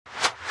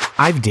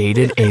I've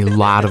dated a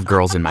lot of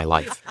girls in my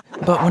life,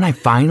 but when I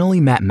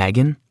finally met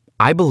Megan,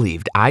 I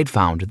believed I'd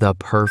found the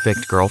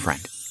perfect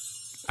girlfriend.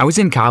 I was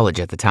in college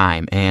at the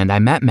time, and I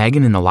met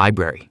Megan in the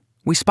library.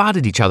 We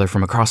spotted each other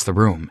from across the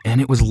room, and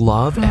it was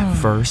love at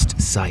first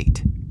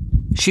sight.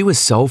 She was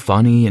so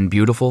funny and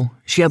beautiful.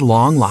 She had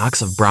long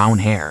locks of brown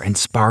hair and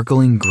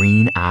sparkling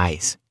green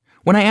eyes.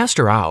 When I asked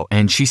her out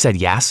and she said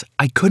yes,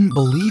 I couldn't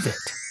believe it.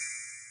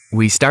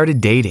 We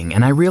started dating,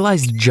 and I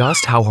realized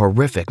just how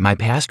horrific my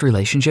past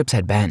relationships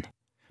had been.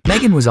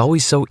 Megan was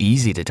always so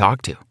easy to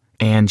talk to,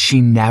 and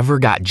she never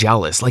got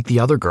jealous like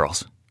the other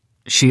girls.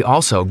 She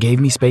also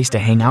gave me space to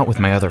hang out with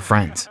my other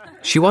friends.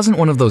 She wasn't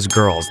one of those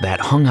girls that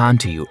hung on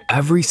to you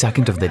every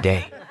second of the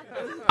day.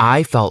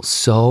 I felt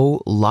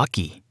so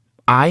lucky.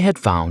 I had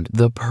found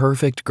the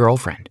perfect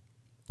girlfriend.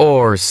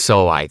 Or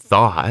so I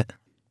thought.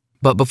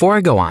 But before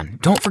I go on,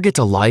 don't forget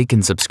to like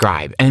and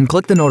subscribe and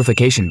click the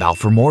notification bell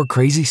for more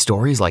crazy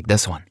stories like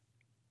this one.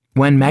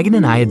 When Megan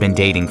and I had been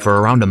dating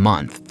for around a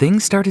month,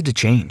 things started to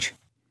change.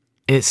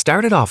 It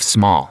started off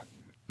small.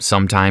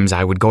 Sometimes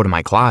I would go to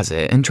my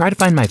closet and try to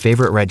find my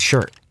favorite red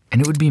shirt,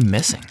 and it would be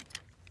missing.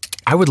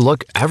 I would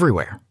look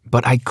everywhere,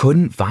 but I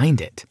couldn't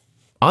find it.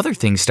 Other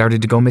things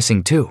started to go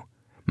missing too.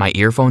 My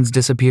earphones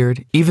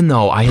disappeared, even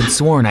though I had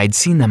sworn I'd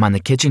seen them on the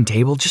kitchen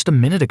table just a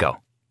minute ago.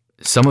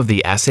 Some of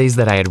the essays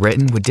that I had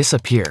written would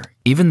disappear,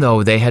 even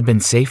though they had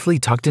been safely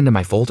tucked into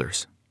my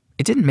folders.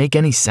 It didn't make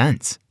any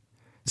sense.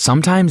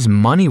 Sometimes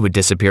money would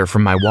disappear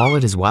from my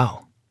wallet as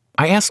well.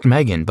 I asked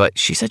Megan, but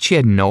she said she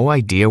had no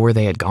idea where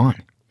they had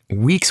gone.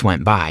 Weeks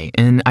went by,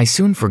 and I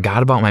soon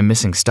forgot about my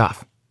missing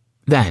stuff.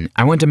 Then,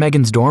 I went to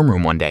Megan's dorm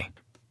room one day.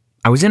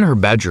 I was in her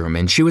bedroom,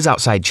 and she was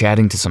outside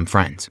chatting to some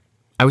friends.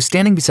 I was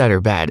standing beside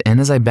her bed, and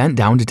as I bent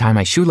down to tie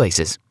my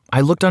shoelaces, I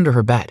looked under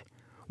her bed.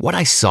 What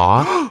I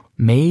saw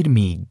made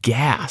me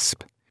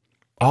gasp.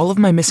 All of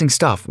my missing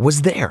stuff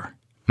was there.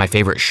 My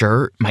favorite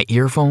shirt, my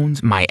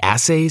earphones, my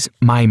essays,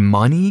 my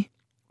money.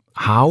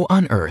 How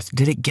on earth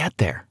did it get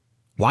there?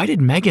 Why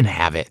did Megan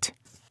have it?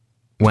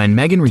 When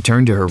Megan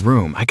returned to her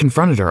room, I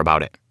confronted her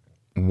about it.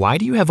 "Why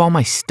do you have all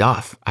my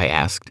stuff?" I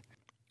asked.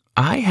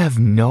 "I have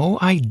no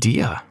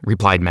idea,"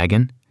 replied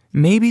Megan.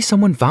 "Maybe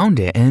someone found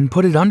it and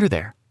put it under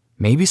there.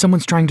 Maybe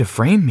someone's trying to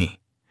frame me."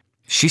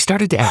 She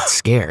started to act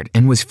scared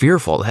and was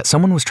fearful that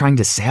someone was trying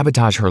to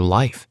sabotage her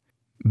life.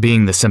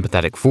 Being the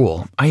sympathetic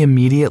fool, I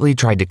immediately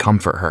tried to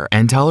comfort her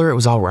and tell her it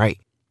was all right.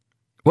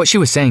 What she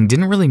was saying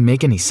didn't really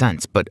make any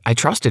sense, but I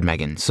trusted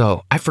Megan,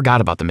 so I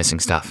forgot about the missing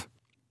stuff.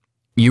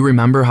 You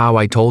remember how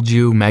I told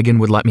you Megan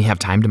would let me have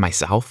time to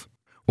myself?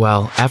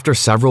 Well, after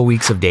several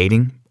weeks of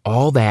dating,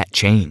 all that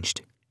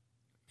changed.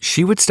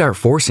 She would start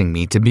forcing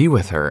me to be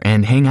with her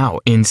and hang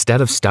out instead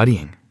of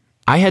studying.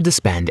 I had to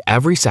spend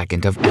every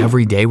second of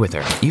every day with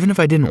her, even if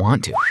I didn't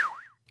want to.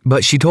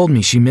 But she told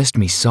me she missed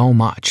me so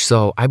much,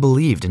 so I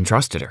believed and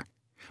trusted her.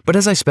 But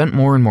as I spent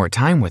more and more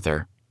time with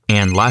her,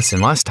 and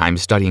less time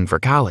studying for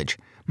college,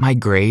 my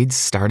grades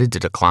started to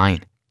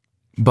decline.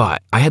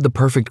 But I had the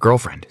perfect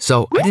girlfriend,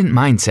 so I didn't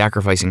mind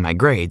sacrificing my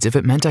grades if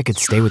it meant I could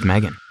stay with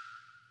Megan.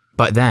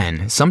 But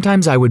then,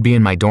 sometimes I would be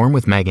in my dorm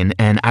with Megan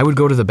and I would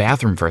go to the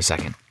bathroom for a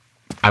second.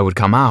 I would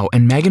come out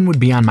and Megan would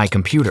be on my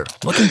computer,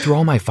 looking through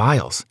all my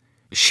files.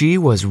 She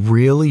was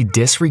really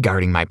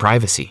disregarding my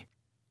privacy.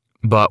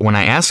 But when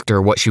I asked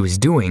her what she was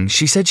doing,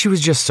 she said she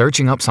was just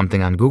searching up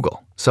something on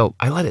Google, so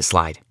I let it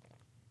slide.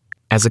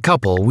 As a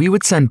couple, we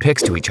would send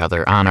pics to each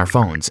other on our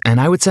phones, and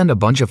I would send a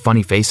bunch of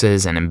funny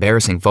faces and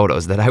embarrassing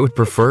photos that I would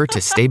prefer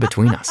to stay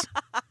between us.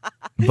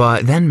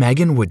 But then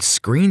Megan would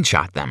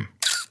screenshot them,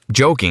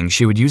 joking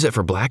she would use it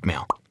for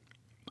blackmail.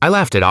 I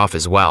laughed it off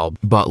as well,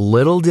 but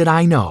little did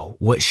I know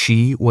what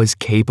she was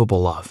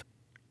capable of.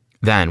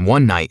 Then,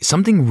 one night,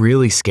 something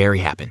really scary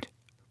happened.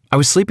 I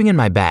was sleeping in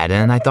my bed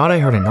and I thought I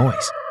heard a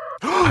noise.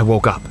 I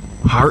woke up,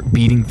 heart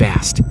beating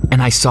fast,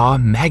 and I saw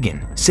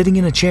Megan sitting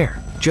in a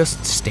chair,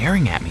 just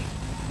staring at me.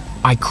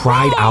 I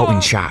cried out in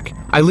shock.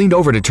 I leaned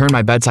over to turn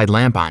my bedside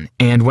lamp on,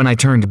 and when I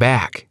turned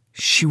back,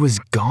 she was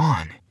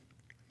gone.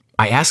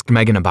 I asked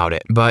Megan about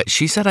it, but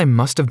she said I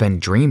must have been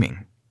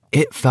dreaming.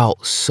 It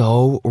felt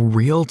so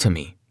real to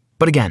me.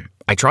 But again,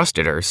 I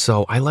trusted her,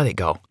 so I let it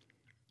go.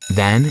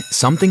 Then,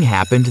 something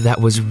happened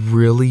that was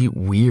really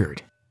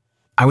weird.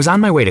 I was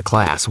on my way to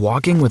class,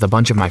 walking with a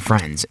bunch of my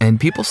friends, and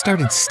people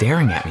started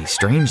staring at me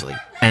strangely,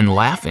 and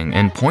laughing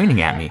and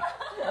pointing at me.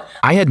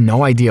 I had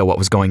no idea what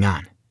was going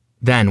on.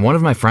 Then, one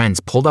of my friends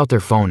pulled out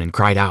their phone and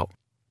cried out.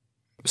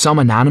 Some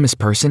anonymous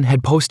person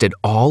had posted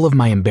all of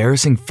my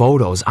embarrassing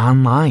photos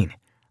online.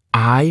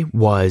 I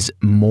was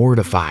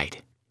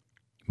mortified.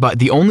 But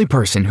the only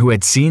person who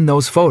had seen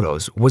those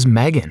photos was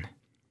Megan.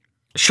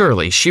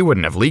 Surely she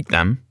wouldn't have leaked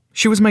them.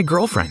 She was my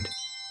girlfriend.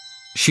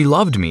 She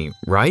loved me,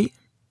 right?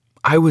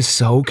 I was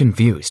so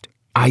confused.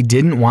 I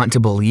didn't want to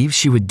believe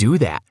she would do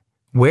that.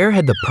 Where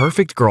had the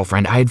perfect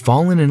girlfriend I had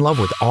fallen in love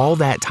with all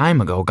that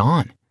time ago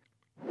gone?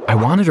 I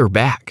wanted her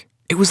back.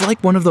 It was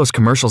like one of those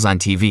commercials on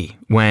TV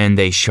when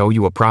they show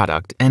you a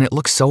product and it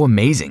looks so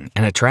amazing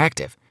and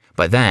attractive,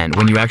 but then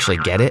when you actually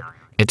get it,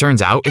 it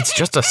turns out it's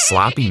just a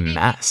sloppy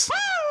mess.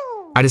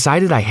 I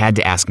decided I had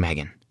to ask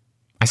Megan.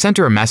 I sent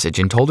her a message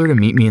and told her to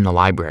meet me in the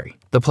library,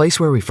 the place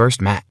where we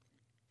first met.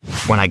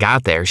 When I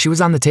got there, she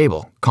was on the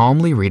table,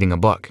 calmly reading a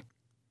book.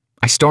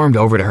 I stormed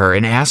over to her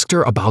and asked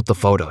her about the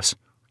photos.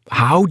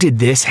 "How did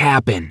this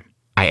happen?"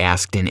 I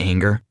asked in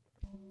anger.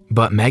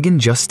 But Megan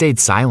just stayed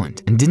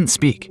silent and didn't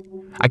speak.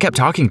 I kept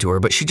talking to her,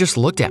 but she just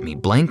looked at me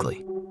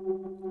blankly.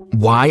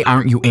 "Why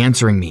aren't you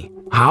answering me?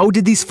 How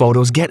did these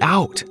photos get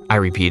out?" I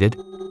repeated.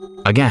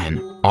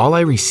 Again, all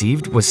I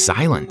received was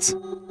silence.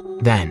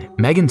 Then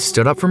Megan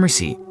stood up from her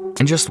seat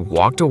and just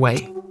walked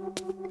away.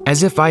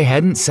 As if I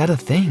hadn't said a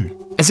thing.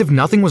 As if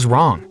nothing was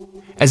wrong.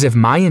 As if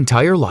my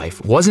entire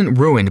life wasn't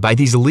ruined by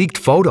these leaked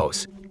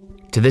photos.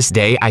 To this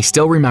day, I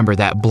still remember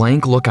that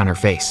blank look on her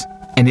face,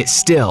 and it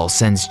still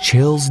sends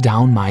chills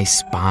down my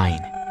spine.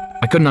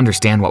 I couldn't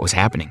understand what was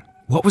happening.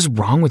 What was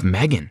wrong with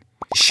Megan?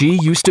 She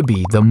used to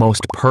be the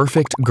most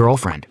perfect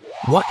girlfriend.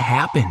 What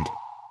happened?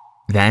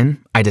 Then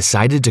I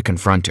decided to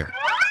confront her.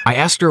 I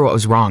asked her what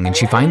was wrong, and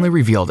she finally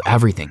revealed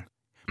everything.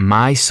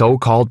 My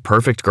so-called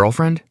perfect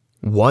girlfriend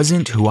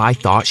wasn't who I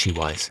thought she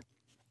was.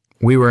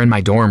 We were in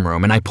my dorm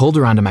room and I pulled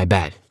her onto my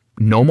bed.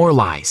 No more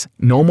lies,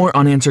 no more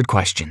unanswered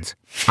questions.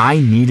 I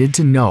needed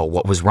to know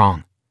what was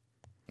wrong.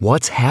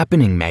 "What's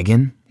happening,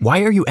 Megan?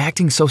 Why are you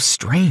acting so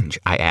strange?"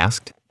 I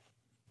asked.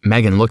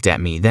 Megan looked at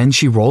me, then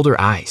she rolled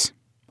her eyes.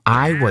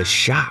 I was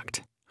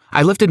shocked.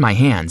 I lifted my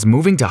hands,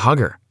 moving to hug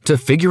her, to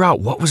figure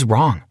out what was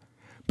wrong.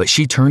 But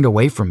she turned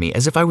away from me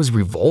as if I was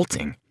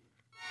revolting.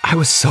 I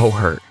was so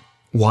hurt.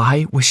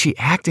 Why was she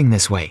acting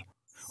this way?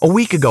 A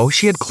week ago,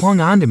 she had clung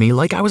on to me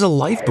like I was a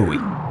life buoy.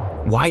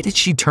 Why did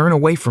she turn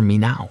away from me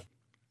now?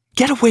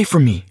 "Get away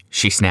from me,"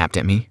 she snapped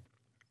at me.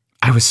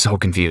 I was so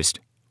confused.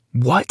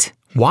 "What?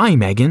 Why,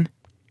 Megan?"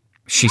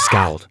 She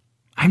scowled.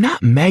 "I'm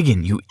not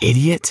Megan, you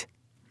idiot."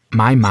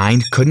 My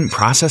mind couldn't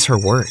process her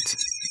words.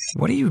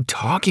 "What are you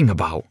talking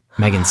about?"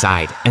 Megan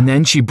sighed, and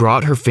then she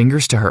brought her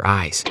fingers to her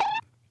eyes.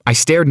 I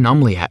stared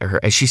numbly at her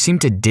as she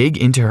seemed to dig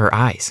into her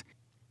eyes.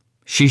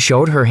 She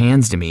showed her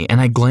hands to me, and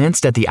I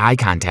glanced at the eye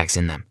contacts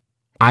in them.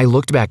 I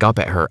looked back up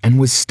at her and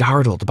was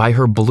startled by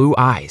her blue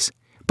eyes,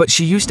 but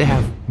she used to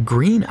have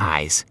green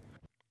eyes.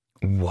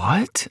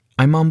 "What?"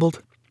 I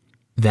mumbled.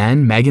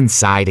 Then Megan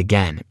sighed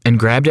again and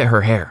grabbed at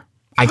her hair.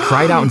 I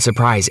cried out in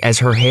surprise as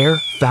her hair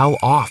fell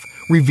off,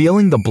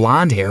 revealing the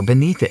blonde hair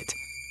beneath it.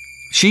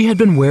 She had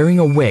been wearing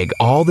a wig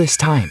all this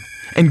time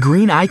and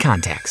green eye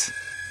contacts.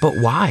 But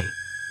why?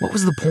 What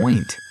was the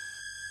point?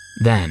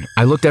 Then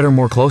I looked at her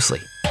more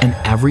closely, and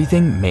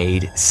everything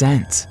made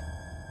sense.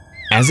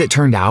 As it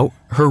turned out,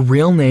 her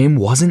real name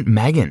wasn't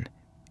Megan.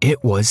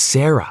 It was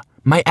Sarah,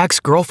 my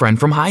ex-girlfriend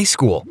from high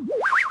school.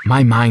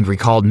 My mind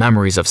recalled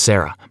memories of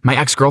Sarah, my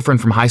ex-girlfriend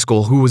from high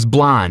school who was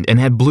blonde and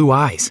had blue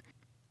eyes.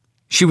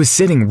 She was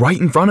sitting right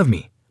in front of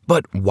me,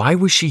 but why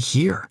was she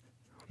here?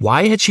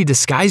 Why had she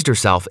disguised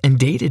herself and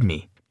dated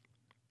me?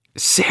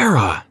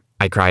 "Sarah!"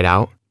 I cried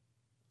out.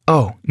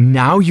 "Oh,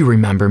 now you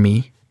remember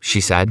me,"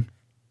 she said.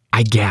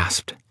 I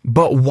gasped.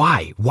 "But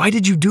why? Why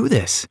did you do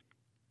this?"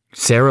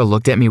 Sarah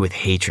looked at me with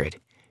hatred.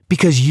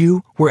 "Because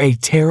you were a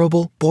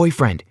terrible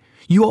boyfriend.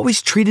 You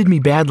always treated me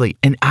badly,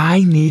 and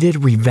I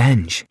needed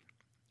revenge."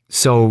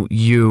 "So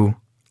you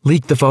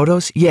leaked the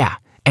photos?" "Yeah,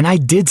 and I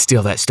did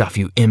steal that stuff,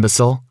 you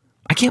imbecile.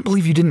 I can't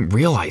believe you didn't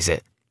realize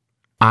it."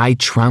 I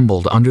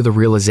trembled under the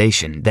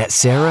realization that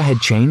Sarah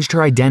had changed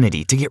her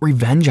identity to get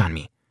revenge on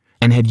me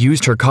and had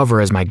used her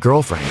cover as my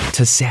girlfriend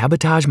to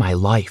sabotage my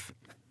life.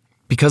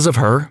 Because of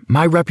her,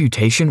 my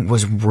reputation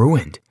was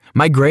ruined.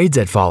 My grades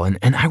had fallen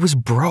and I was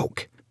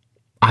broke.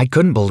 I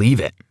couldn't believe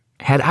it.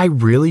 Had I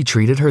really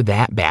treated her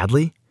that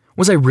badly?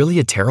 Was I really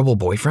a terrible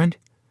boyfriend?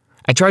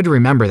 I tried to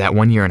remember that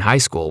one year in high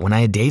school when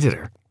I had dated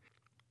her.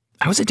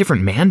 I was a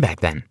different man back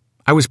then.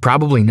 I was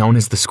probably known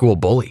as the school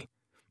bully.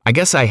 I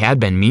guess I had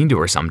been mean to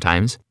her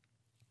sometimes.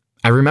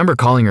 I remember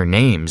calling her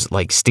names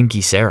like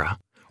Stinky Sarah.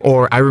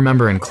 Or I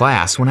remember in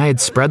class when I had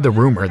spread the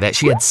rumor that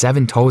she had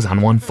 7 toes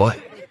on 1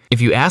 foot. If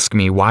you ask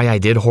me why I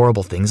did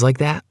horrible things like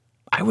that,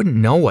 I wouldn't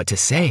know what to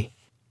say.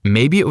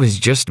 Maybe it was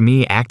just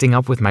me acting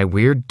up with my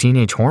weird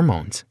teenage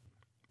hormones.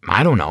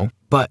 I don't know,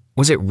 but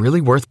was it really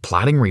worth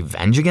plotting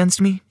revenge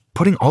against me?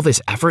 Putting all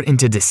this effort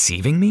into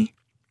deceiving me?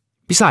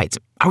 Besides,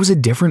 I was a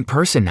different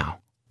person now.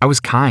 I was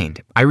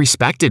kind. I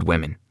respected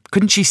women.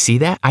 Couldn't she see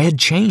that? I had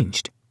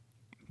changed.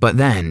 But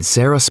then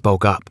Sarah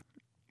spoke up.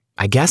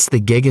 "I guess the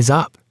gig is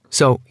up.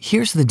 So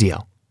here's the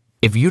deal.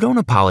 If you don't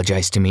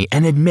apologize to me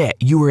and admit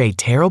you were a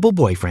terrible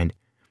boyfriend,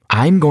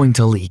 I'm going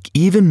to leak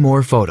even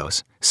more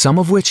photos, some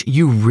of which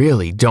you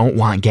really don't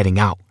want getting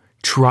out.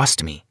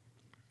 Trust me."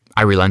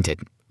 I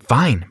relented.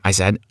 "Fine," I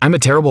said. "I'm a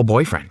terrible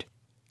boyfriend."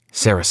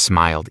 Sarah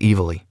smiled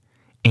evilly.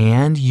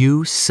 "And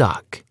you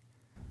suck."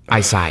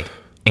 I sighed.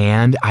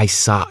 "And I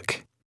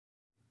suck."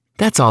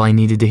 That's all I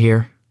needed to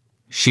hear.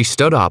 She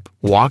stood up,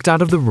 walked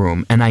out of the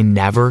room, and I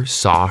never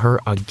saw her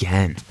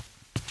again.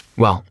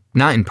 Well,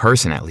 not in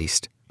person at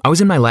least. I was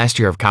in my last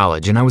year of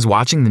college and I was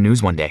watching the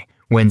news one day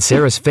when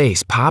Sarah's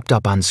face popped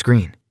up on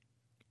screen.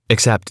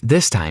 Except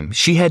this time,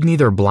 she had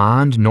neither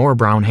blonde nor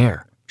brown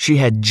hair. She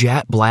had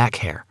jet black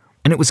hair,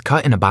 and it was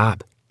cut in a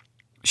bob.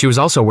 She was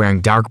also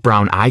wearing dark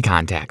brown eye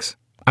contacts.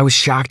 I was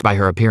shocked by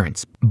her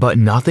appearance, but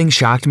nothing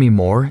shocked me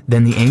more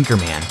than the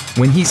anchorman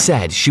when he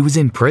said she was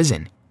in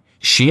prison.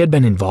 She had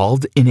been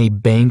involved in a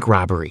bank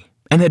robbery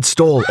and had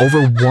stole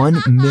over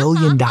 $1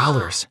 million.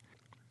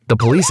 The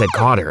police had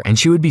caught her and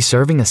she would be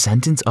serving a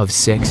sentence of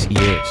 6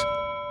 years.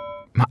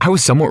 I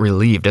was somewhat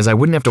relieved as I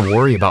wouldn't have to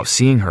worry about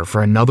seeing her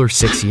for another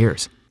 6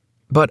 years.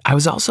 But I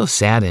was also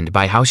saddened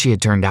by how she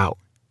had turned out.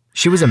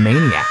 She was a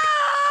maniac.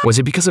 Was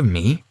it because of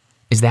me?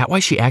 Is that why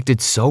she acted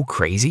so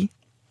crazy?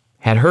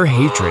 Had her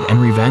hatred and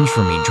revenge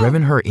for me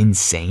driven her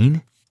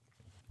insane?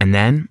 And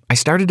then I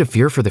started to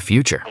fear for the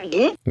future.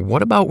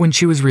 What about when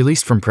she was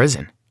released from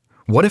prison?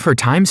 What if her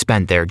time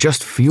spent there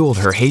just fueled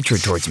her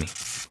hatred towards me?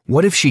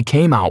 What if she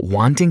came out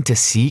wanting to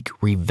seek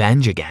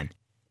revenge again?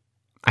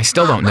 I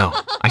still don't know.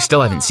 I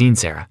still haven't seen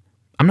Sarah.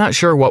 I'm not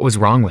sure what was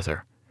wrong with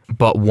her.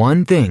 But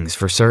one thing's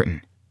for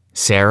certain.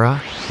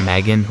 Sarah,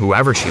 Megan,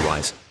 whoever she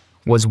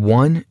was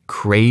one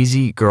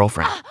crazy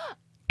girlfriend.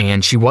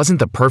 And she wasn't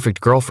the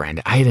perfect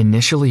girlfriend I had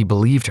initially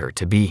believed her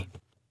to be.